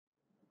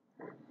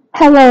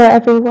Hello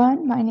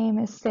everyone, my name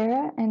is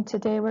Sarah and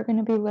today we're going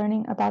to be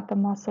learning about the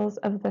muscles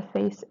of the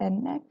face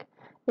and neck.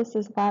 This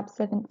is Lab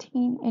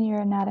 17 in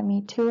your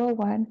Anatomy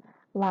 201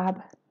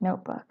 lab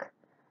notebook.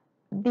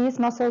 These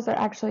muscles are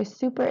actually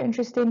super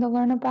interesting to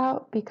learn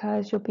about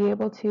because you'll be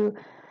able to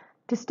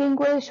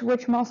distinguish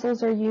which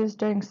muscles are used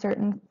during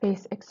certain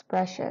face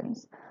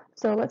expressions.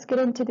 So let's get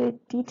into the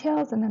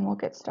details and then we'll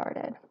get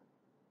started.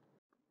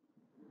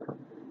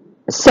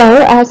 So,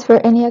 as for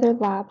any other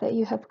lab that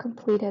you have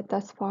completed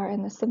thus far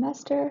in the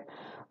semester,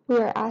 we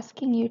are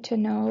asking you to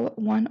know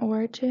one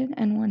origin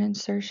and one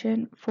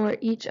insertion for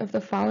each of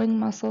the following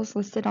muscles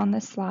listed on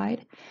this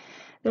slide.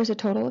 There's a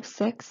total of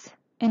 6.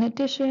 In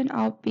addition,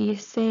 I'll be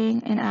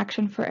saying an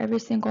action for every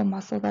single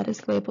muscle that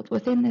is labeled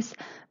within this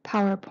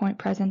PowerPoint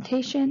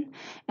presentation,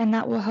 and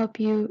that will help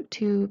you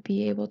to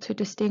be able to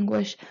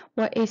distinguish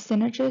what a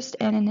synergist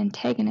and an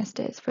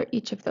antagonist is for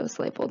each of those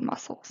labeled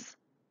muscles.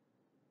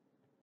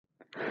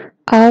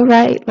 All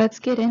right, let's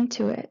get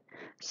into it.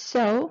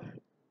 So,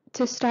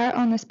 to start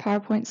on this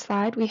PowerPoint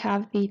slide, we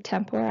have the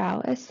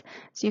temporalis.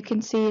 So you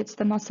can see it's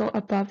the muscle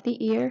above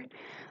the ear.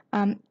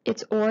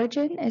 Its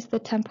origin is the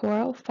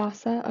temporal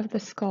fossa of the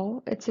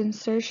skull. Its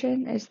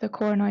insertion is the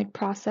coronoid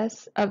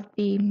process of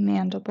the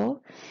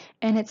mandible.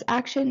 And its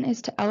action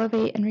is to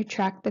elevate and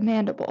retract the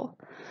mandible.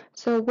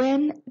 So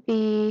when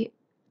the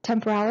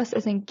temporalis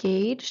is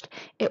engaged,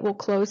 it will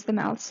close the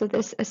mouth. So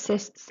this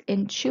assists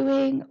in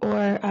chewing,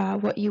 or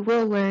what you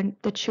will learn,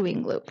 the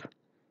chewing loop.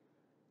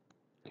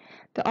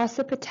 The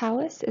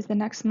occipitalis is the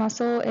next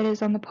muscle. It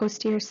is on the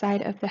posterior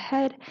side of the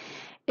head.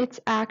 Its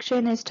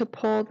action is to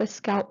pull the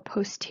scalp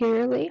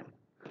posteriorly.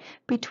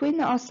 Between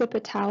the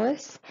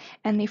occipitalis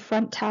and the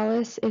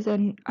frontalis is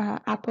an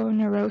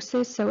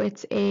aponeurosis, so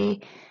it's a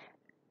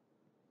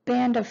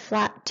band of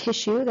flat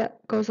tissue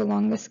that goes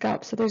along the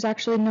scalp, so there's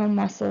actually no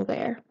muscle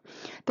there.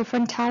 The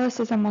frontalis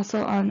is a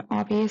muscle on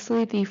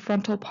obviously the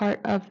frontal part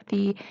of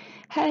the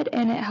head,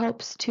 and it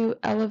helps to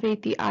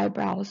elevate the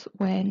eyebrows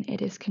when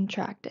it is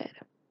contracted.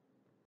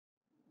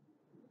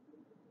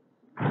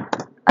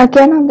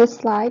 Again, on this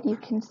slide, you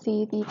can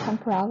see the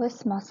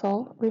temporalis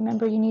muscle.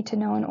 Remember, you need to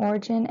know an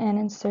origin and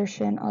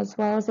insertion as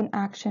well as an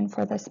action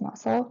for this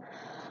muscle,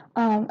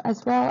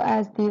 as well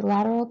as the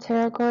lateral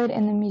pterygoid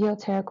and the medial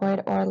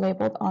pterygoid are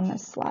labeled on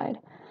this slide.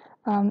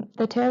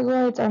 The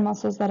pterygoids are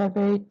muscles that are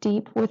very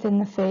deep within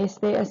the face.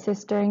 They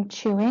assist during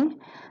chewing.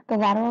 The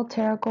lateral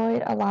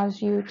pterygoid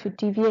allows you to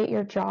deviate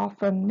your jaw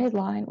from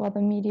midline, while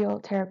the medial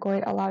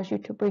pterygoid allows you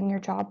to bring your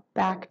jaw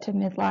back to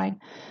midline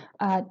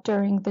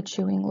during the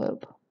chewing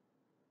loop.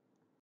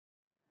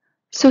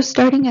 So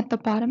starting at the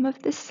bottom of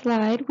this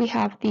slide, we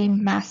have the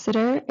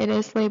masseter. It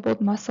is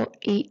labeled muscle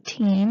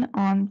 18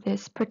 on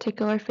this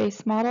particular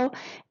face model.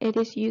 It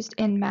is used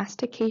in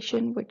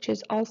mastication, which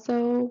is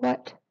also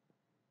what?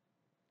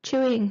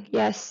 Chewing,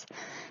 yes.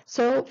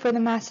 So for the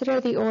masseter,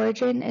 the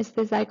origin is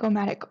the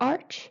zygomatic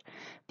arch.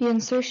 The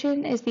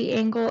insertion is the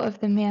angle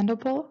of the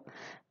mandible,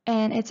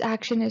 and its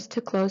action is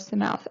to close the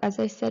mouth. As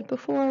I said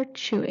before,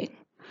 chewing.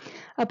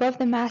 Above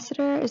the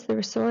masseter is the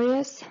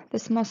risorius.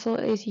 This muscle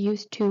is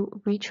used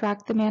to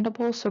retract the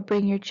mandible, so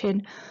bring your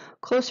chin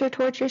closer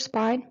towards your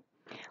spine.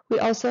 We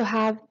also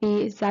have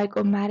the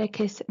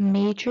zygomaticus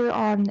major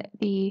on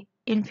the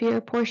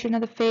inferior portion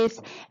of the face,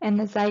 and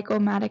the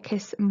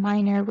zygomaticus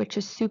minor, which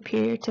is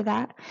superior to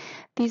that.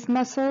 These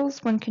muscles,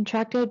 when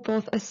contracted,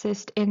 both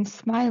assist in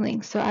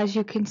smiling. So as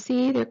you can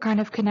see, they're kind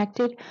of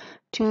connected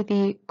to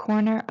the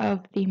corner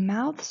of the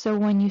mouth. So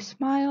when you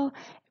smile,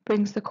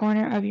 brings the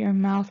corner of your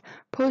mouth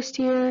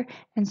posterior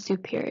and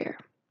superior.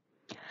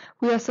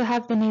 We also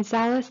have the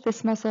nasalis.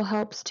 This muscle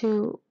helps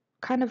to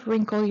kind of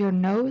wrinkle your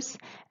nose,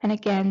 and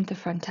again, the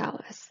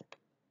frontalis.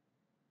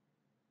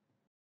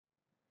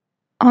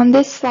 On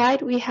this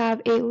slide, we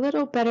have a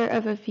little better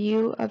of a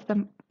view of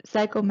the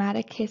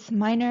zygomaticus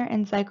minor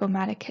and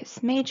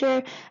zygomaticus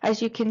major.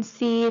 As you can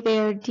see, they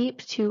are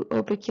deep to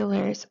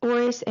Orbicularis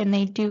oris, and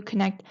they do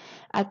connect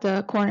at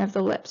the corner of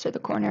the lips or the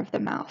corner of the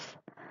mouth.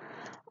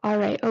 All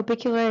right,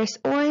 Orbicularis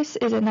oris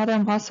is another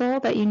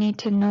muscle that you need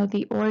to know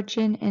the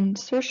origin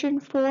insertion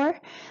for.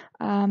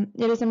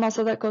 It is a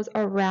muscle that goes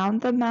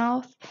around the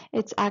mouth.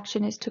 Its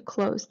action is to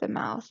close the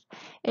mouth.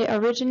 It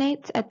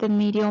originates at the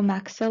medial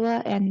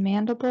maxilla and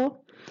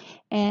mandible,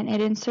 and it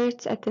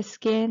inserts at the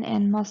skin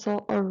and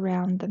muscle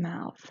around the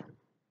mouth.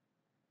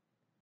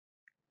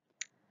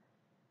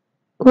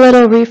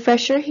 Little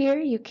refresher here,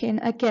 you can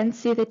again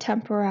see the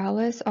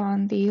temporalis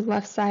on the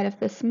left side of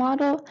this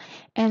model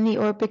and the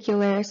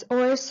orbicularis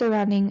oris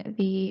surrounding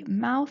the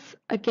mouth,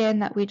 again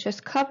that we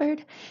just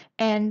covered,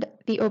 and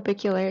the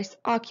orbicularis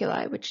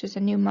oculi, which is a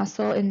new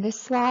muscle in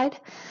this slide.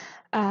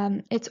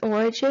 Its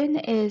origin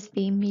is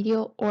the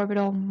medial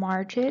orbital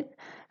margin,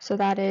 so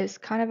that is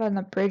kind of on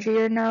the bridge of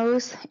your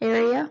nose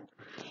area.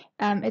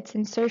 Its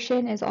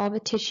insertion is all the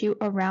tissue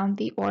around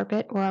the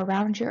orbit or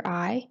around your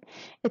eye.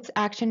 Its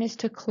action is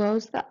to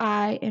close the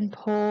eye and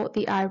pull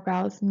the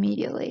eyebrows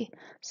medially.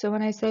 So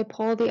when I say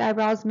pull the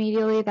eyebrows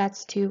medially,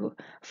 that's to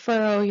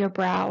furrow your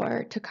brow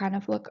or to kind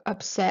of look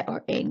upset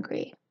or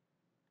angry.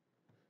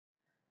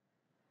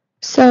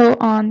 So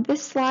on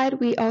this slide,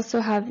 we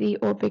also have the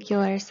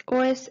Orbicularis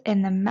oris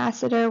and the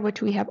Masseter,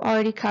 which we have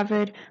already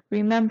covered.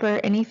 Remember,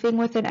 anything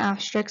with an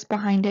asterisk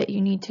behind it, you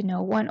need to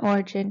know one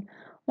origin,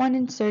 one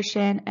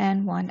insertion,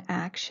 and one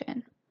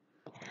action.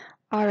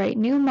 All right,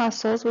 new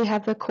muscles. We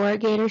have the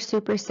Corrugator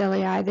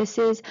supercilii. This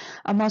is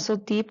a muscle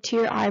deep to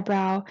your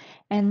eyebrow,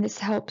 and this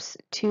helps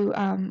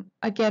to,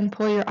 again,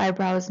 pull your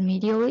eyebrows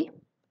medially.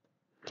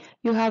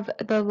 You have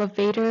the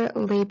levator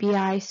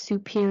labii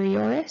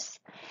superioris,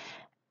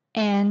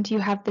 and you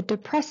have the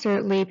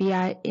depressor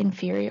labii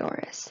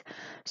inferioris.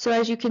 So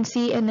as you can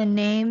see in the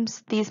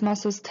names, these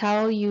muscles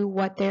tell you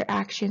what their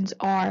actions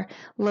are.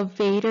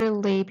 Levator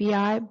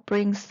labii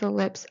brings the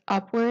lips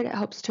upward. It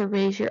helps to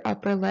raise your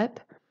upper lip.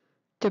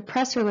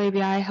 Depressor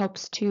labii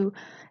helps to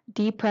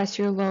depress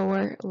your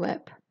lower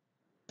lip.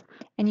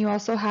 And you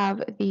also have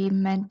the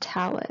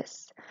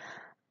mentalis.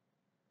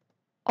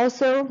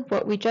 Also,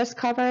 what we just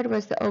covered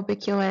was the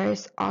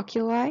Orbicularis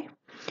Oculi.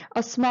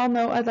 A small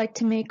note I'd like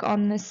to make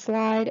on this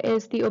slide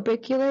is the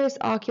Orbicularis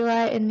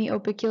Oculi and the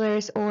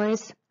Orbicularis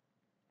oris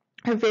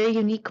are very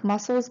unique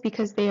muscles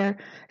because they are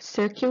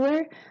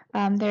circular.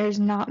 There's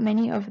not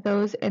many of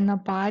those in the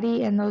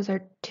body, and those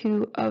are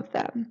two of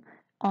them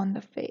on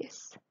the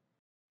face.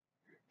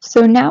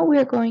 So now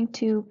we're going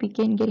to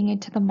begin getting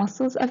into the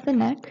muscles of the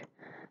neck.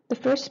 The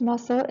first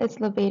muscle is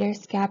levator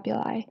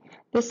scapulae.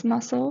 This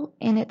muscle,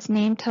 in its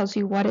name, tells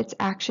you what its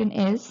action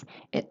is.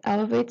 It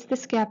elevates the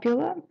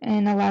scapula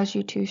and allows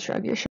you to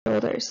shrug your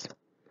shoulders.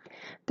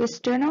 The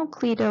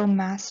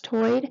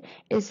Sternocleidomastoid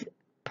is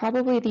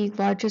probably the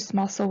largest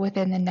muscle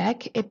within the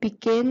neck. It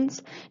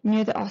begins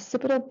near the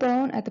occipital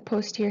bone at the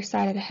posterior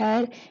side of the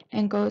head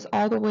and goes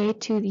all the way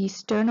to the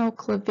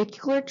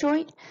sternoclavicular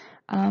joint.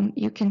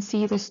 You can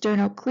see the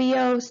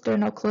sternocleo,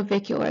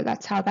 sternoclavicular,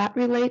 that's how that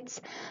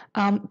relates.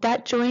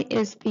 That joint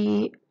is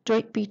the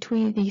joint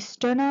between the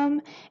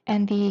sternum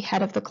and the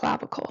head of the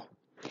clavicle.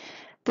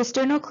 The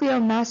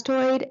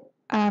sternocleidomastoid,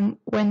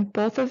 when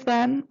both of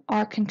them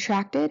are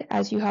contracted,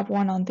 as you have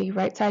one on the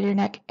right side of your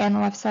neck and the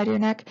left side of your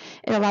neck,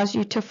 it allows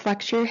you to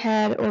flex your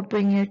head or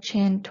bring your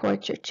chin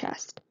towards your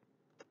chest.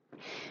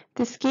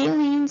 The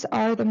scalenes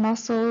are the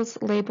muscles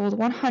labeled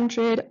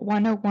 100,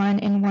 101,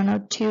 and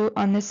 102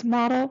 on this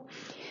model.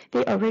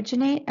 They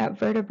originate at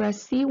vertebra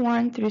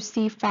C1 through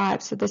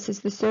C5, so this is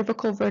the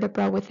cervical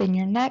vertebra within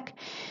your neck.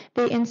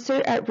 They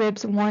insert at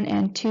ribs 1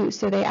 and 2,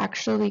 so they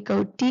actually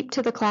go deep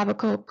to the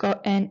clavicle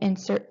and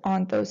insert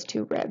on those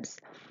two ribs.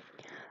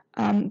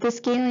 The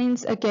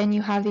scalenes, again,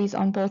 you have these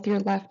on both your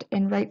left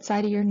and right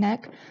side of your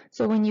neck,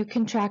 so when you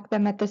contract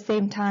them at the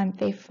same time,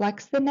 they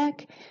flex the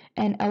neck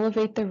and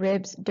elevate the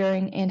ribs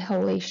during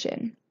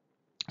inhalation.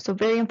 So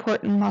very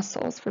important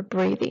muscles for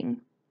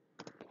breathing.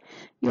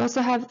 You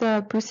also have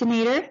the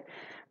buccinator.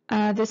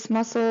 This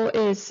muscle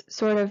is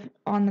sort of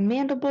on the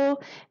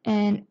mandible,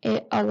 and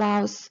it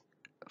allows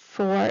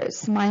for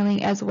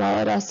smiling as well.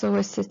 It also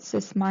assists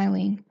the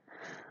smiling.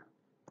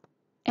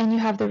 And you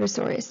have the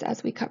risorius,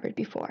 as we covered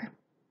before.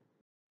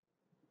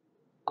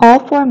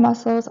 All four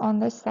muscles on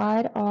this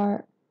slide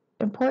are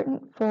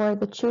important for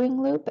the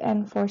chewing loop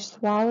and for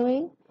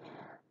swallowing.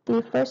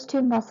 The first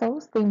two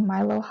muscles, the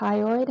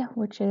mylohyoid,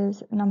 which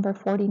is number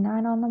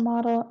 49 on the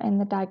model, and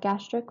the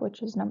digastric,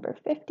 which is number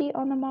 50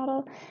 on the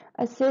model,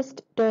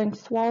 assist during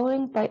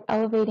swallowing by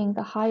elevating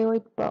the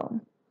hyoid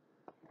bone.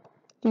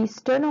 The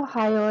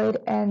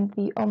Sternohyoid and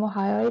the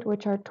omohyoid,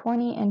 which are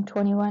 20 and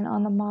 21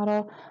 on the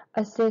model,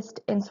 assist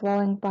in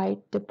swallowing by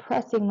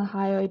depressing the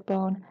hyoid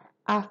bone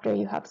after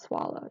you have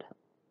swallowed.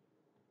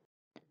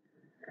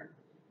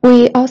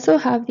 We also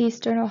have the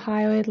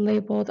Sternohyoid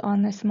labeled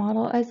on this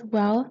model as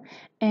well,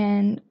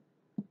 and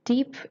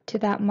deep to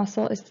that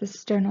muscle is the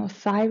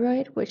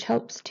sternothyroid, which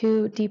helps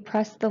to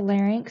depress the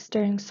larynx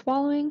during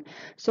swallowing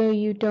so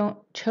you don't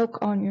choke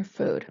on your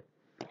food.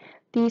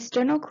 The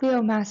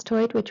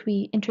sternocleidomastoid, which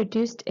we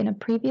introduced in a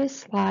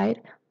previous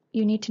slide,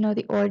 you need to know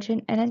the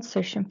origin and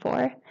insertion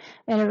for.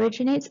 It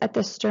originates at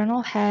the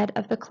sternal head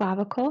of the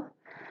clavicle,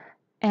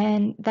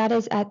 and that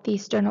is at the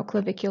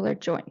sternoclavicular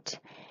joint.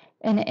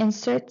 And it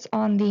inserts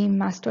on the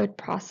mastoid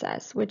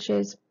process, which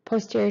is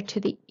posterior to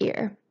the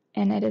ear,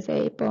 and it is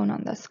a bone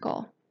on the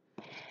skull.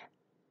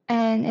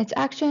 And its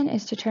action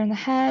is to turn the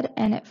head,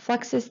 and it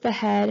flexes the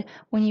head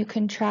when you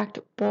contract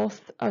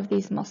both of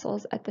these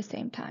muscles at the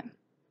same time.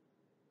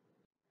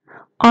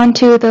 On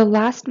to the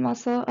last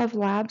muscle of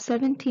Lab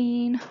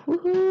 17.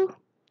 Woohoo!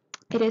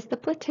 It is the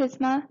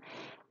platysma.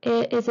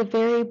 It is a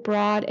very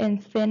broad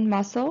and thin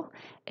muscle.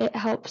 It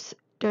helps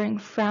during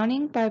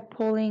frowning by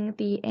pulling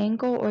the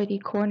angle or the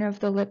corner of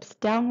the lips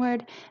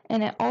downward,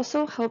 and it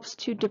also helps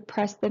to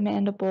depress the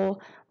mandible,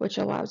 which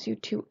allows you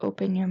to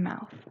open your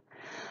mouth.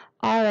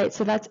 Alright,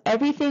 so that's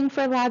everything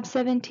for Lab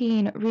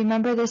 17.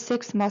 Remember the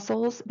 6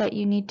 muscles that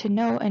you need to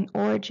know an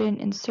origin,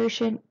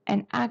 insertion,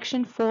 and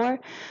action for.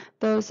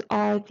 Those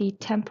are the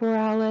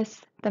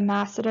temporalis, the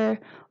masseter,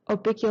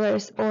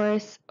 Orbicularis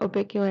oris,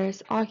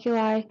 Orbicularis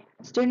oculi,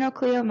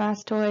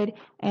 Sternocleidomastoid,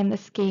 and the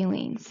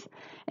scalenes.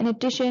 In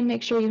addition,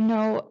 make sure you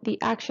know the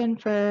action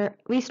for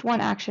at least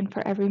one action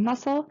for every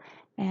muscle,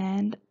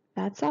 and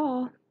that's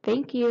all.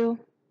 Thank you.